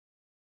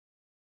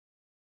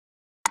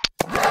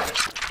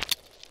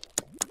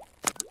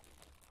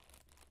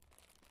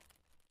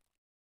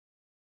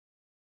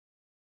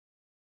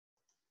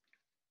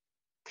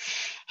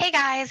Hey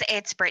guys,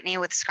 it's Brittany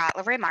with Scott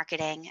Livery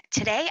Marketing.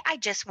 Today I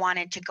just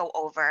wanted to go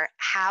over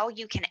how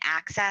you can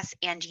access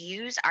and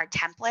use our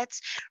templates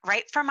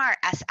right from our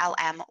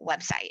SLM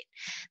website.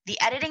 The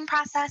editing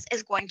process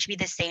is going to be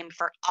the same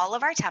for all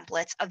of our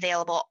templates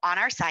available on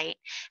our site.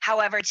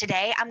 However,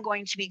 today I'm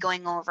going to be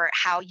going over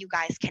how you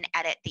guys can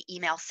edit the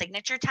email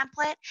signature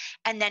template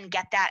and then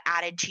get that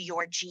added to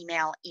your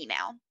Gmail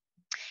email.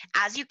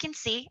 As you can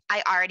see,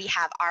 I already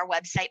have our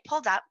website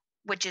pulled up,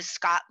 which is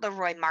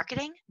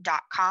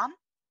scottleroymarketing.com.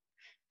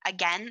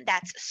 Again,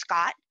 that's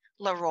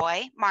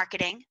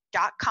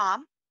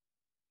scottleroymarketing.com.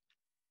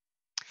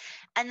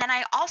 And then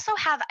I also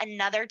have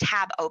another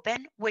tab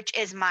open, which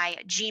is my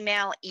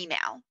Gmail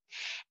email.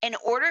 In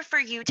order for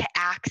you to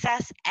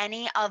access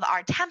any of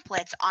our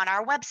templates on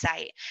our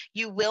website,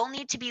 you will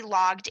need to be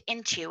logged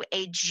into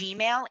a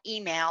Gmail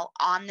email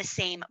on the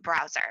same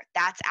browser.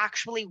 That's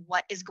actually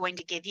what is going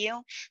to give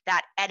you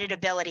that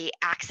editability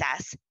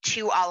access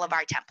to all of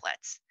our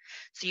templates.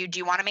 So you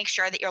do want to make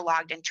sure that you're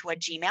logged into a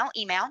Gmail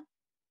email.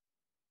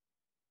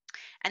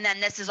 And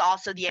then this is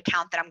also the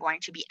account that I'm going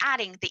to be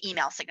adding the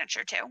email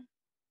signature to.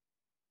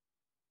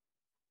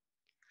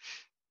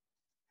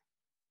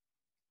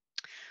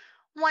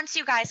 Once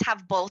you guys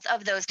have both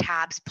of those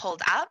tabs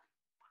pulled up,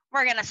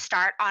 we're going to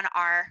start on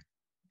our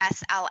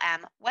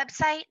SLM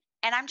website.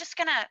 And I'm just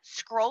going to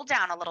scroll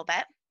down a little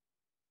bit.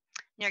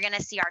 You're going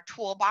to see our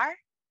toolbar.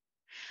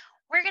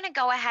 We're going to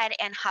go ahead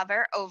and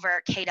hover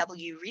over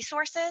KW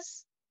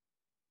Resources.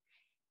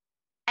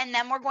 And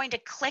then we're going to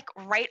click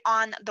right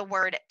on the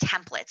word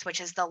templates,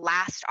 which is the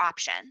last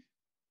option.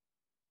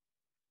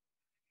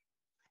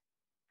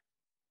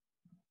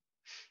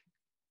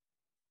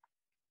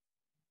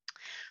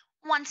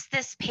 Once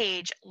this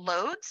page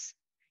loads,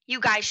 you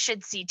guys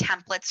should see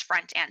templates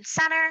front and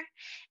center.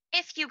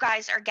 If you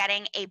guys are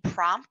getting a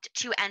prompt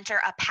to enter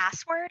a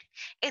password,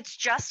 it's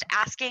just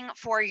asking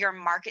for your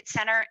Market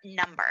Center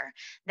number.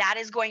 That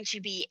is going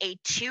to be a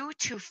 2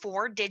 to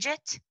 4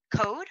 digit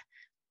code,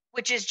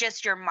 which is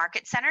just your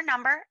Market Center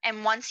number.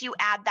 And once you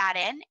add that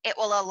in, it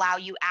will allow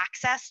you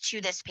access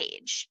to this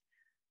page.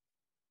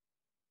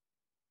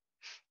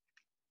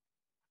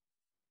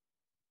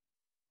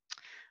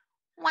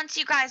 Once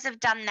you guys have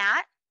done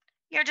that,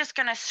 you're just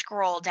going to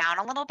scroll down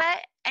a little bit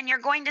and you're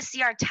going to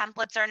see our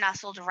templates are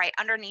nestled right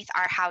underneath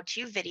our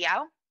how-to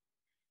video.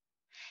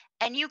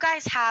 And you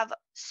guys have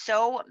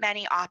so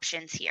many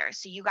options here.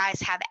 So you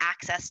guys have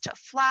access to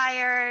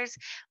flyers,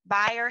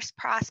 buyers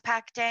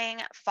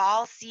prospecting,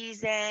 fall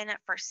season,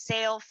 for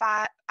sale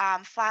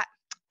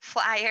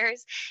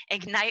flyers,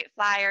 ignite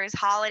flyers,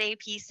 holiday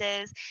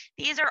pieces.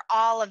 These are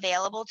all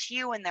available to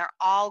you and they're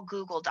all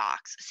Google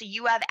Docs. So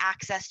you have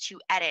access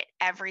to edit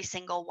every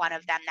single one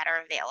of them that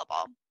are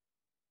available.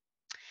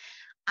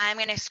 I'm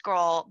going to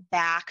scroll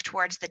back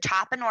towards the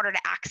top in order to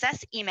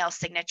access email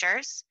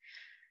signatures.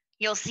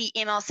 You'll see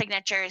email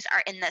signatures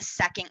are in the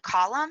second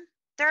column.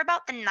 They're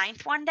about the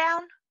 9th one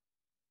down.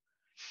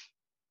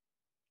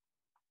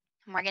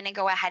 And we're going to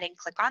go ahead and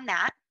click on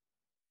that.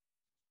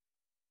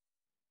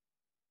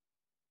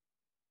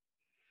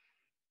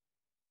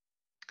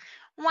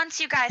 Once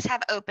you guys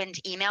have opened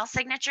email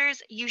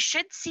signatures, you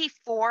should see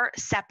 4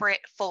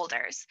 separate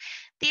folders.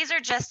 These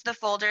are just the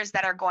folders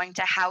that are going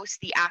to house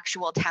the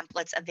actual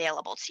templates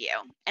available to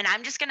you. And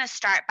I'm just going to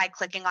start by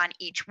clicking on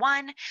each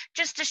one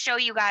just to show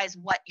you guys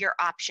what your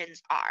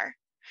options are.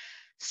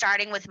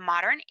 Starting with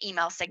modern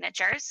email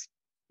signatures.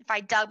 If I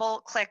double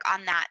click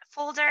on that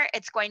folder,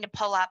 it's going to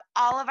pull up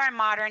all of our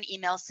modern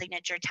email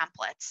signature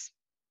templates.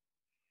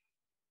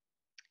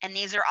 And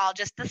these are all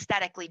just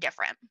aesthetically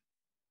different.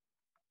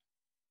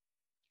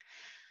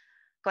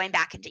 Going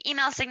back into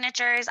email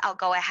signatures, I'll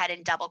go ahead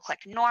and double click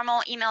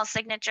normal email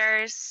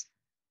signatures.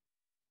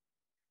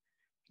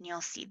 And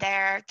you'll see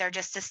there, they're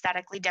just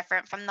aesthetically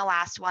different from the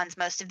last ones.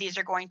 Most of these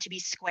are going to be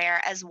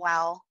square as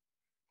well.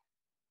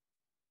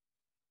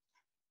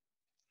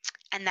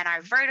 And then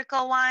our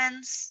vertical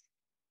ones.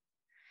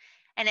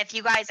 And if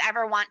you guys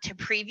ever want to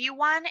preview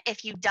one,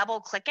 if you double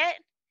click it,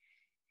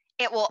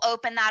 it will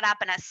open that up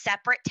in a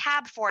separate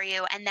tab for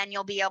you, and then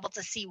you'll be able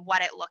to see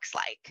what it looks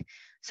like.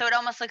 So it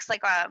almost looks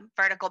like a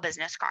vertical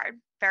business card.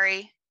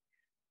 Very,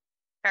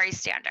 very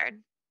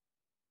standard.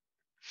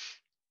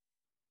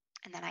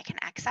 And then I can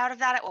X out of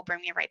that. It will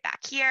bring me right back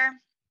here.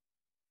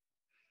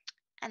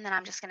 And then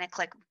I'm just going to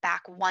click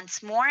back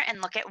once more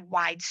and look at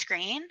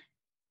widescreen.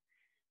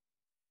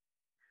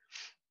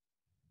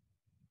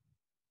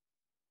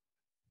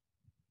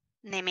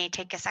 And they may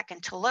take a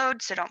second to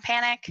load, so don't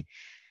panic.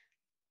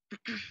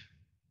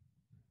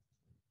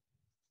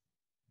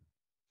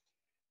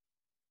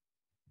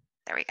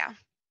 There we go.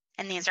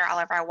 And these are all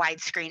of our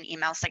widescreen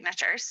email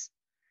signatures.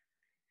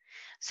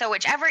 So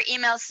whichever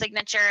email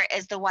signature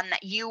is the one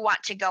that you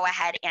want to go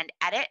ahead and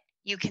edit,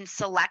 you can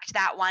select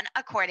that one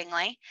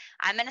accordingly.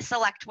 I'm going to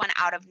select one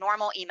out of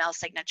normal email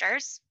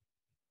signatures.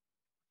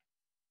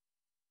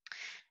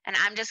 And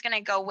I'm just going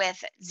to go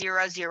with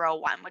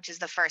 001, which is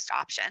the first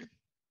option.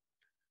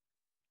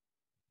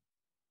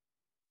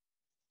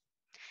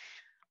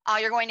 All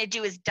you're going to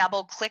do is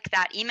double click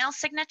that email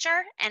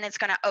signature, and it's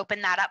going to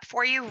open that up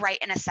for you right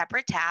in a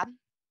separate tab.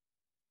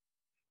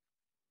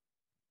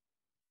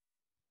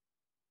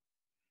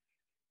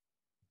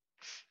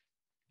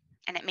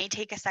 And it may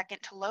take a second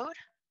to load.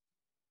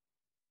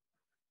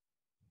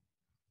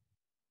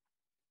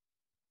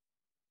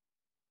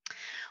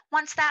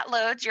 Once that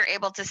loads, you're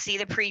able to see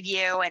the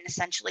preview and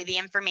essentially the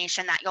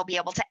information that you'll be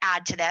able to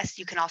add to this.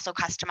 You can also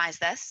customize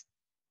this.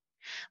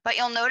 But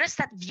you'll notice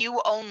that view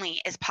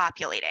only is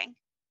populating.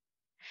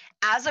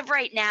 As of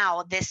right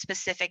now, this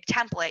specific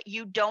template,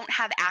 you don't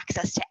have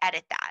access to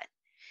edit that.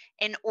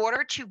 In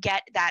order to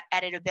get that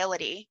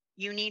editability,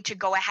 you need to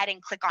go ahead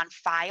and click on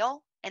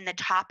File in the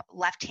top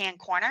left-hand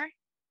corner.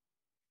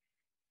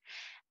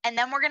 And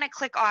then we're going to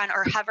click on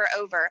or hover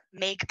over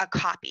Make a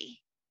Copy.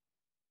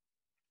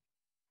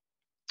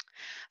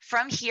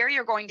 From here,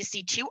 you're going to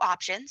see two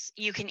options.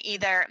 You can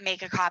either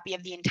make a copy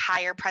of the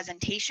entire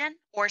presentation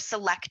or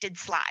selected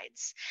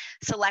slides.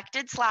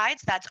 Selected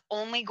slides, that's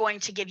only going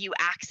to give you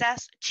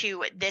access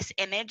to this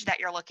image that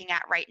you're looking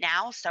at right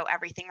now, so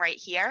everything right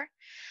here.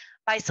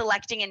 By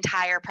selecting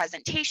entire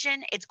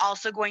presentation, it's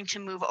also going to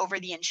move over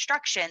the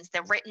instructions,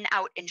 the written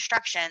out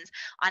instructions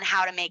on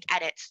how to make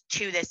edits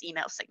to this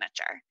email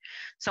signature.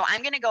 So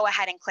I'm going to go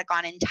ahead and click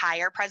on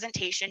entire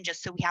presentation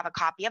just so we have a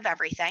copy of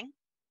everything.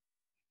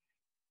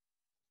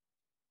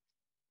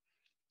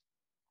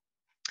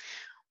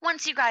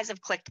 Once you guys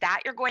have clicked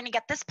that, you're going to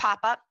get this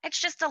pop-up.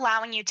 It's just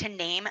allowing you to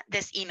name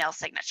this email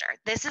signature.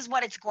 This is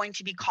what it's going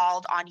to be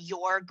called on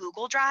your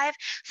Google Drive,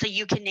 so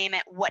you can name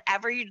it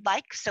whatever you'd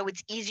like, so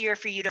it's easier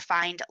for you to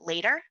find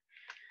later.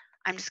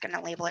 I'm just going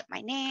to label it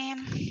my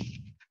name,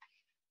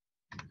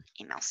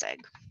 email sig.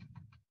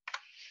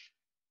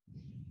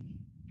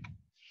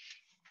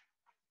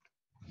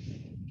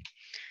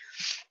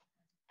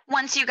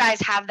 Once you guys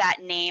have that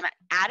name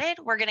added,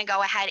 we're going to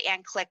go ahead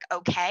and click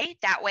OK.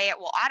 That way it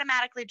will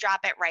automatically drop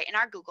it right in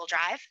our Google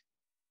Drive.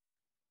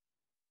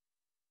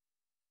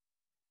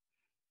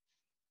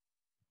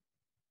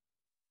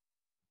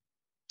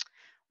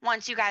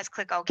 Once you guys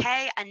click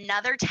OK,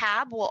 another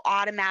tab will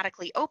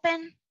automatically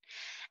open.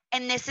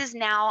 And this is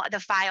now the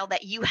file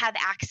that you have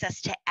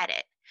access to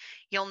edit.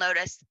 You'll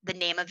notice the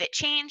name of it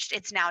changed.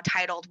 It's now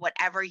titled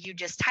whatever you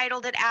just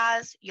titled it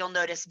as. You'll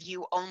notice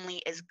view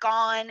only is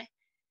gone.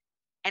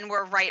 And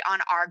we're right on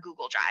our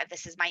Google Drive.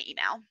 This is my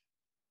email.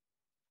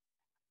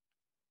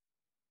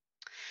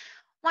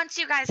 Once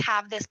you guys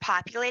have this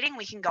populating,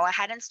 we can go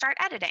ahead and start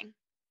editing.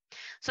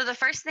 So the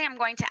first thing I'm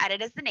going to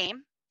edit is the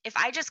name. If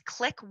I just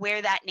click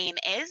where that name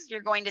is,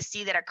 you're going to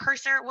see that a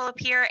cursor will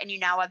appear and you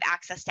now have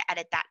access to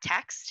edit that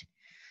text.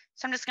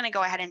 So I'm just going to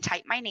go ahead and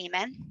type my name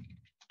in.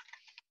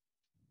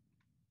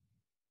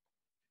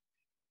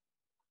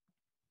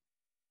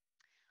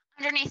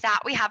 Underneath that,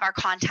 we have our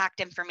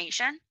contact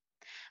information.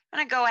 I'm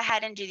going to go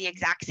ahead and do the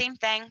exact same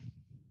thing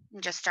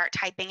and just start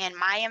typing in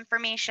my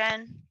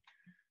information.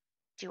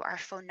 Do our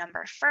phone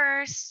number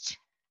first.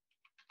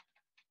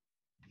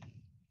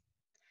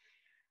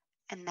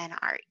 And then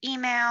our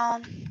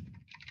email.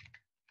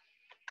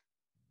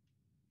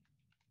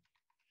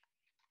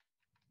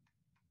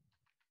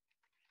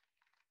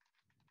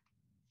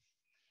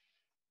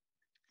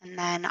 And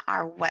then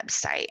our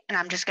website. And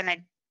I'm just going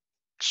to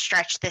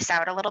stretch this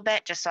out a little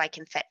bit just so I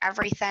can fit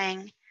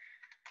everything.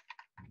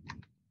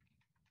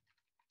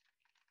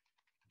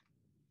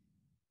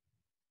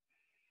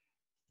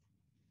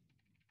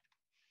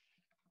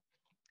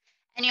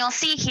 And you'll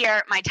see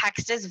here, my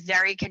text is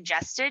very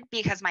congested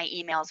because my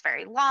email is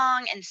very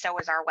long and so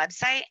is our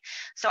website.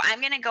 So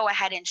I'm going to go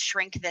ahead and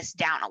shrink this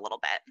down a little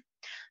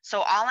bit. So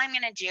all I'm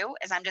going to do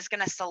is I'm just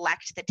going to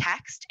select the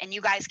text, and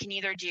you guys can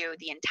either do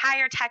the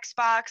entire text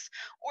box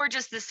or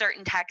just the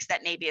certain text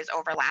that maybe is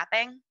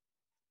overlapping.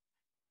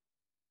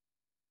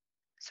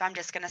 So I'm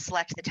just going to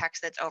select the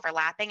text that's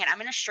overlapping, and I'm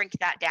going to shrink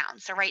that down.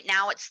 So right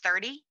now it's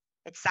 30,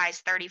 it's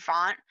size 30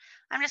 font.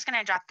 I'm just going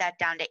to drop that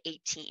down to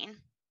 18.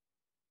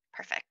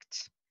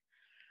 Perfect.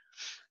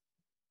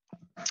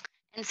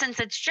 And since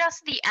it's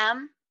just the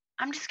M,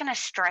 I'm just going to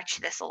stretch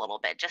this a little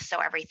bit just so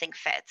everything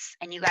fits.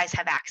 And you guys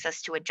have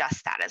access to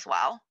adjust that as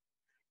well.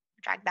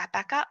 Drag that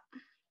back up.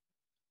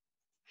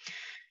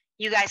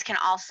 You guys can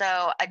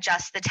also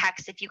adjust the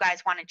text if you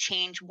guys want to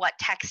change what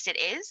text it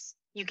is.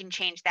 You can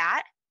change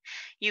that.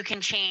 You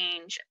can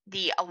change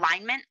the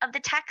alignment of the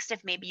text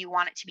if maybe you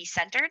want it to be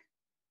centered.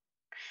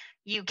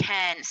 You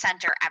can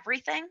center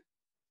everything.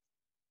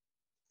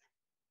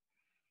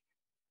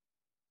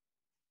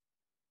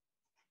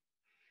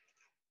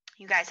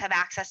 You guys have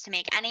access to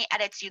make any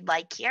edits you'd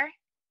like here.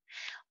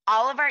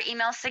 All of our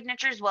email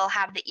signatures will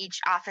have that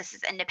each office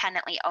is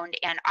independently owned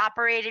and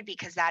operated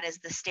because that is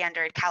the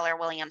standard Keller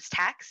Williams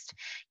text.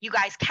 You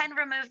guys can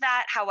remove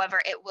that.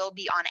 However, it will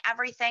be on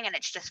everything and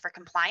it's just for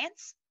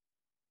compliance.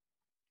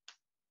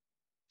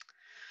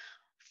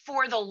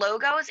 For the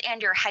logos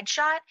and your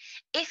headshot,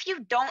 if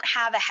you don't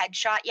have a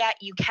headshot yet,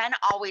 you can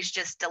always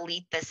just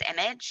delete this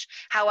image.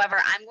 However,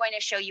 I'm going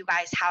to show you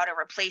guys how to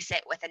replace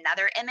it with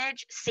another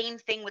image. Same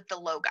thing with the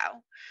logo.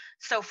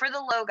 So for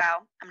the logo,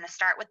 I'm going to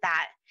start with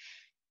that.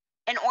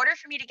 In order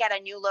for me to get a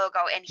new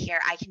logo in here,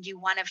 I can do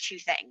one of two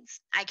things.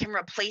 I can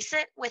replace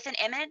it with an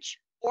image,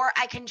 or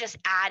I can just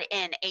add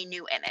in a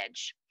new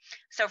image.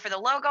 So for the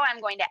logo, I'm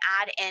going to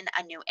add in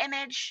a new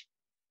image.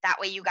 That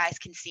way you guys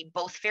can see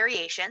both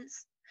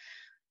variations.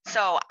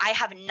 So I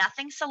have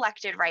nothing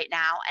selected right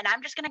now, and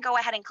I'm just going to go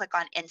ahead and click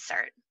on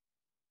Insert.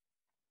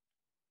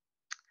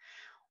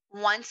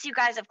 Once you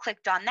guys have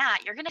clicked on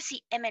that, you're going to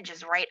see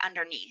images right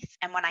underneath.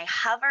 And when I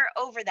hover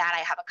over that, I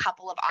have a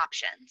couple of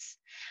options.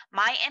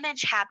 My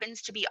image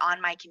happens to be on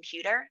my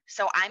computer,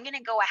 so I'm going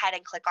to go ahead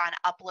and click on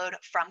Upload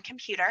from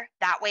Computer.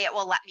 That way it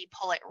will let me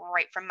pull it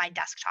right from my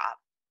desktop.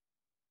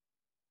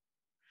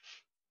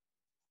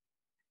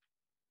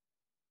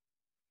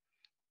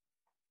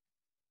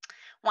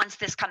 Once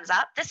this comes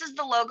up, this is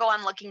the logo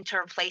I'm looking to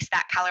replace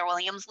that Keller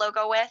Williams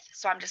logo with.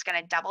 So I'm just going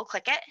to double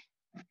click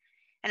it,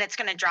 and it's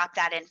going to drop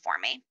that in for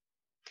me.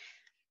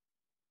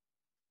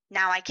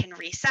 Now I can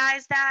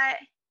resize that,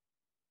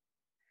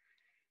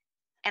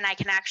 and I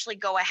can actually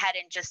go ahead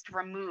and just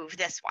remove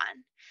this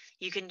one.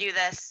 You can do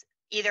this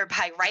either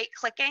by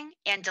right-clicking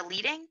and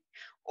deleting,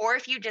 or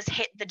if you just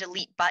hit the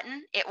delete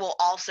button, it will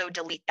also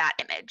delete that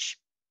image.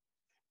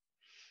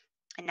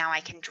 And now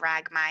I can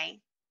drag my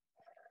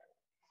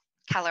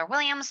Keller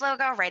Williams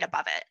logo right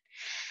above it.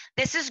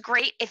 This is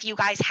great if you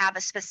guys have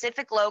a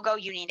specific logo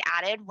you need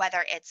added,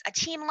 whether it's a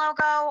team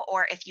logo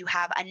or if you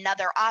have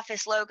another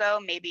office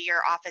logo. Maybe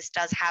your office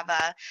does have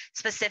a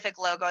specific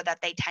logo that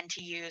they tend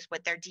to use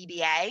with their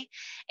DBA.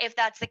 If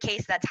that's the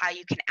case, that's how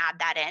you can add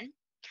that in.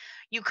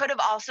 You could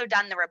have also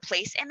done the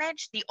replace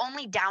image. The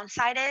only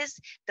downside is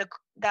the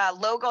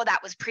logo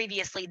that was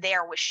previously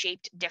there was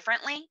shaped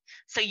differently,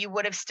 so you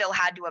would have still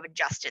had to have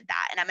adjusted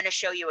that. And I'm going to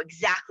show you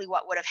exactly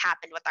what would have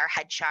happened with our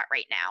headshot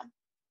right now.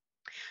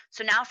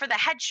 So now for the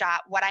headshot,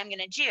 what I'm going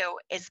to do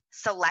is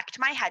select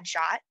my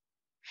headshot,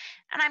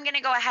 and I'm going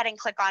to go ahead and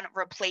click on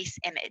Replace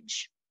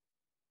Image.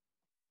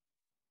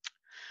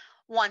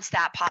 Once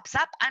that pops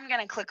up, I'm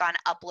going to click on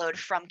Upload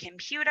from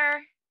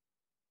Computer,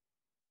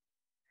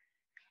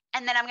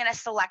 and then I'm going to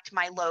select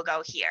my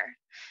logo here.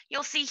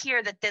 You'll see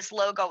here that this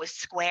logo is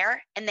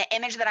square, and the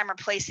image that I'm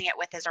replacing it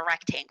with is a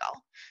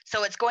rectangle.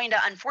 So it's going to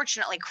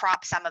unfortunately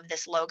crop some of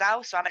this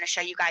logo, so I'm going to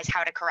show you guys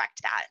how to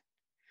correct that.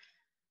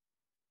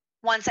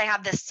 Once I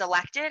have this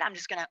selected, I'm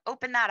just going to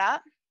open that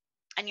up,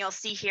 and you'll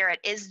see here it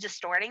is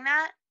distorting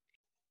that.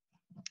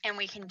 And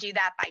we can do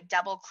that by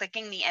double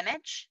clicking the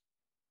image,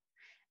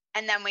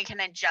 and then we can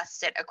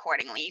adjust it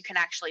accordingly. You can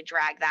actually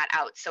drag that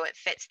out so it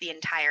fits the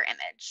entire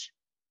image.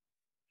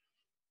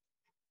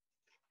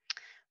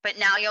 But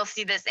now you'll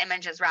see this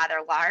image is rather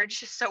large.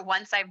 So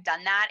once I've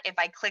done that, if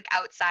I click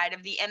outside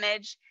of the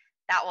image,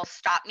 that will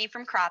stop me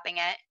from cropping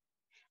it.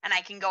 And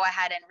I can go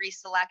ahead and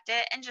reselect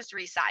it and just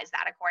resize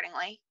that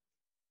accordingly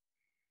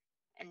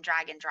and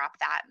drag and drop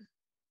that.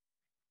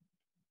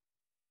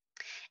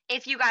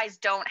 If you guys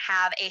don't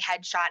have a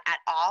headshot at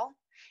all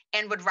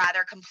and would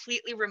rather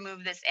completely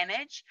remove this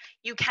image,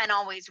 you can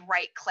always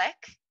right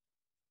click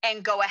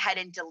and go ahead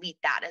and delete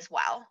that as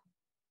well.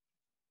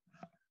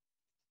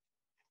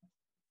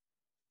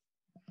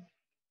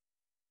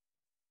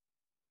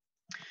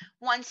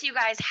 Once you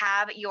guys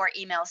have your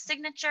email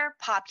signature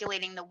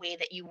populating the way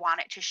that you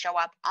want it to show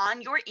up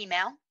on your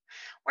email,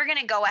 we're going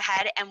to go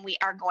ahead and we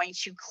are going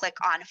to click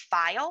on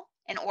File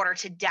in order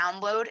to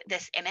download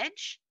this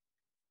image.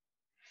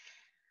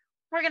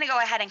 We're going to go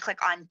ahead and click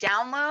on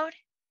Download,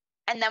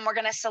 and then we're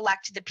going to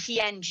select the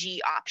PNG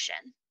option.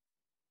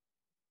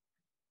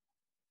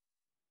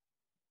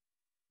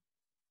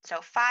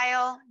 So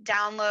File,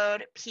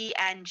 Download,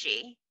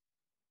 PNG.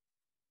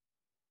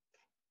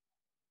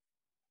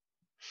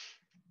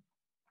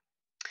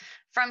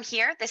 From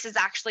here, this is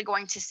actually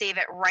going to save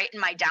it right in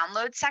my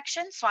download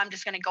section. So I'm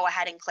just going to go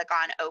ahead and click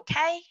on OK.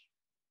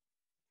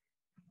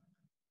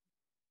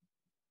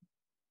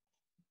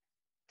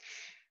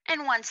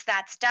 And once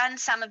that's done,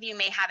 some of you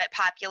may have it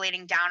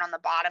populating down on the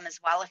bottom as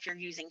well if you're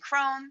using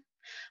Chrome.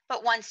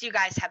 But once you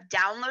guys have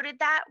downloaded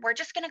that, we're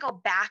just going to go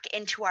back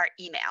into our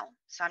email.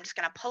 So I'm just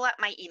going to pull up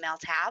my email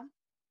tab,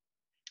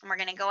 and we're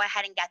going to go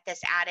ahead and get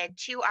this added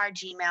to our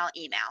Gmail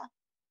email.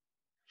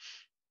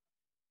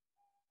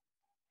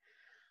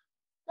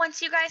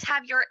 Once you guys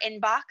have your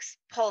inbox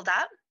pulled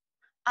up,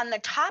 on the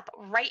top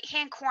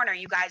right-hand corner,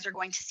 you guys are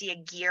going to see a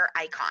gear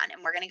icon,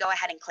 and we're going to go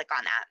ahead and click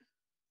on that.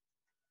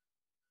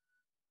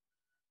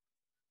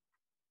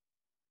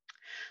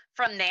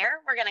 From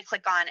there, we're going to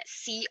click on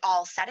See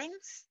All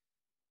Settings.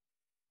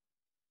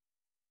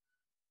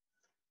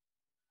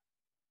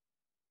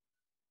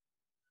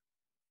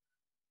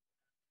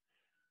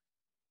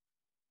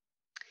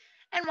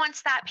 And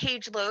once that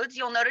page loads,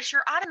 you'll notice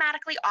you're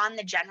automatically on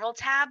the General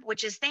tab,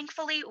 which is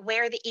thankfully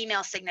where the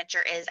email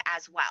signature is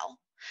as well.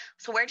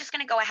 So we're just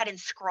going to go ahead and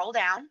scroll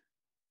down.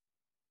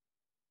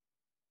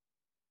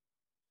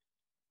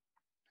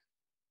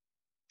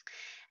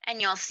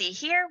 And you'll see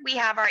here we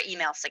have our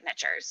email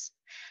signatures.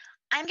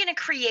 I'm going to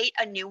create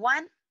a new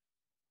one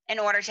in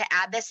order to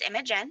add this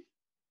image in.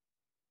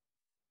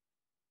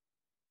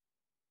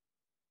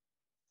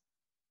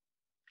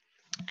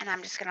 And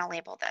I'm just going to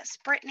label this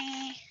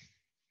Brittany.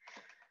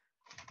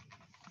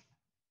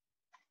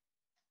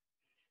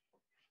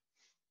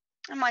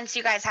 And once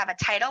you guys have a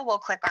title, we'll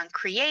click on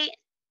create.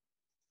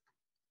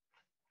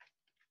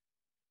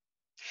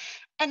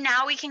 And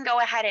now we can go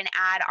ahead and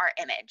add our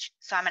image.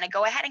 So I'm going to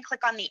go ahead and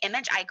click on the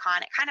image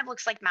icon. It kind of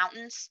looks like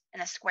mountains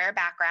in a square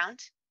background.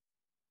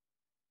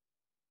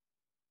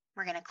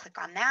 We're going to click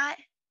on that.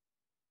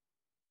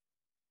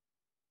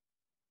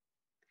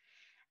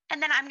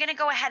 And then I'm going to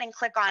go ahead and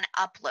click on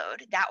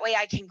upload. That way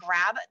I can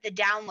grab the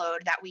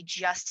download that we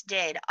just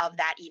did of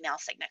that email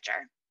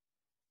signature.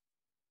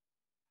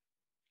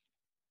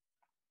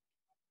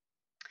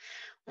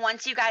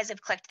 Once you guys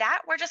have clicked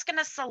that, we're just going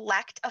to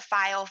select a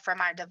file from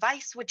our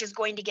device, which is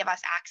going to give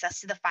us access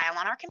to the file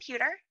on our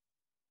computer.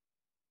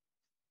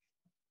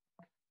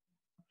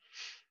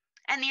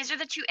 And these are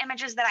the two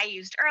images that I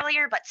used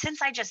earlier, but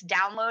since I just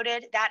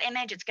downloaded that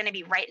image, it's going to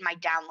be right in my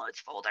downloads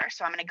folder.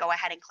 So I'm going to go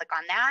ahead and click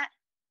on that.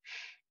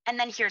 And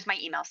then here's my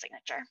email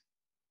signature.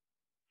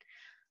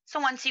 So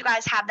once you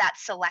guys have that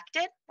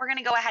selected, we're going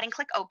to go ahead and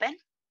click open.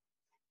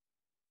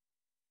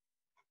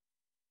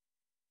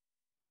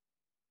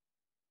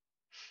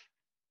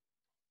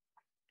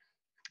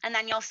 And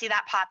then you'll see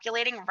that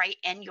populating right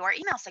in your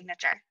email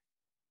signature.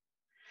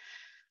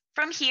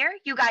 From here,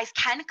 you guys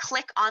can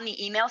click on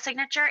the email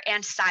signature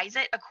and size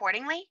it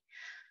accordingly.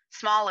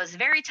 Small is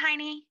very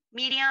tiny,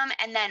 medium,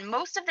 and then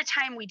most of the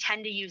time we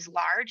tend to use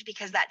large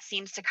because that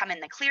seems to come in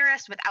the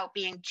clearest without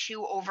being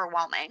too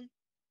overwhelming.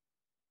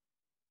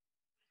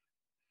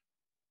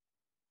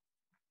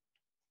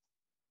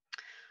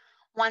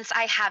 Once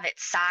I have it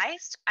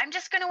sized, I'm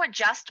just going to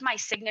adjust my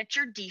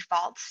signature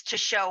defaults to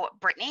show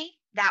Brittany.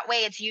 That way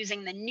it's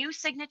using the new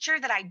signature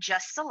that I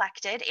just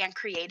selected and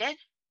created.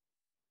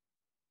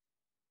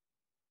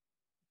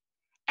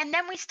 And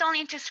then we still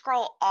need to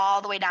scroll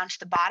all the way down to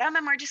the bottom,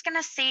 and we're just going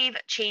to save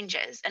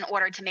changes in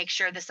order to make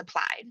sure this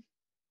applied.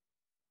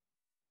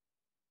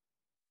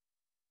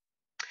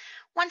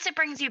 Once it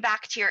brings you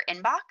back to your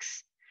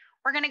inbox,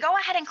 we're going to go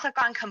ahead and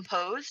click on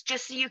Compose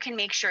just so you can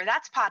make sure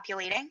that's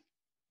populating.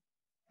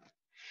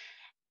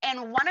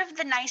 And one of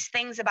the nice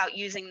things about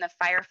using the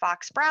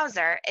Firefox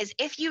browser is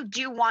if you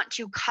do want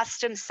to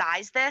custom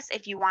size this,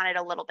 if you want it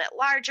a little bit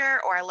larger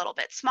or a little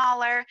bit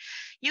smaller,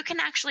 you can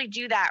actually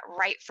do that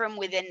right from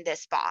within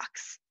this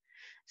box.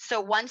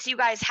 So once you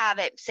guys have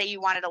it, say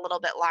you want it a little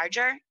bit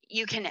larger,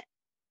 you can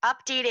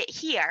update it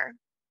here.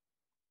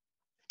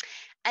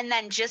 And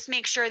then just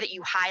make sure that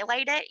you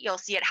highlight it. You'll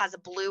see it has a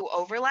blue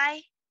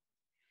overlay.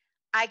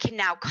 I can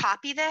now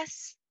copy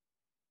this.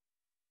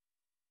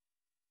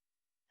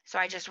 So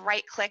I just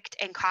right-clicked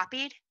and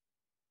copied.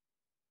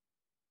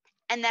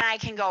 And then I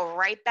can go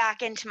right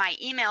back into my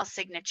email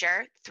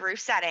signature through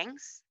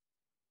settings.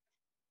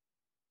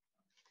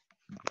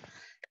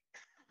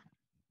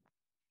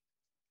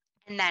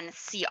 And then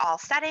see all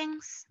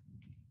settings.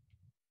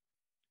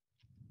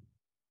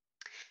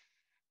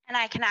 And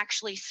I can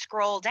actually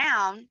scroll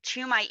down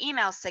to my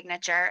email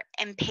signature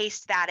and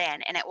paste that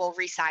in, and it will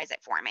resize it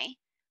for me.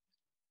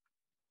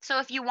 So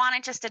if you want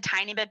it just a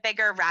tiny bit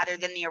bigger rather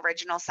than the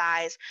original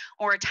size,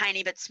 or a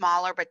tiny bit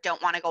smaller but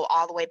don't want to go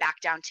all the way back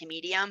down to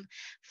medium,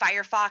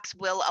 Firefox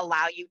will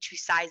allow you to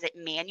size it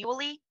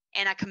manually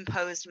in a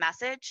composed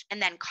message and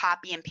then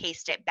copy and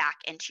paste it back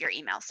into your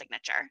email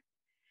signature.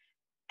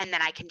 And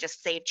then I can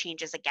just save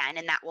changes again,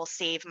 and that will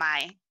save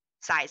my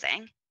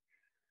sizing.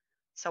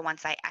 So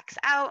once I X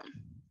out,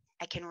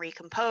 I can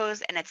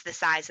recompose, and it's the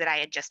size that I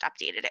had just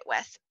updated it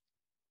with.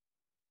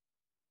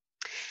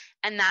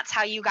 And that's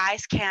how you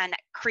guys can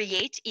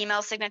create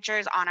email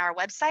signatures on our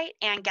website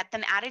and get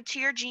them added to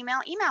your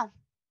Gmail email.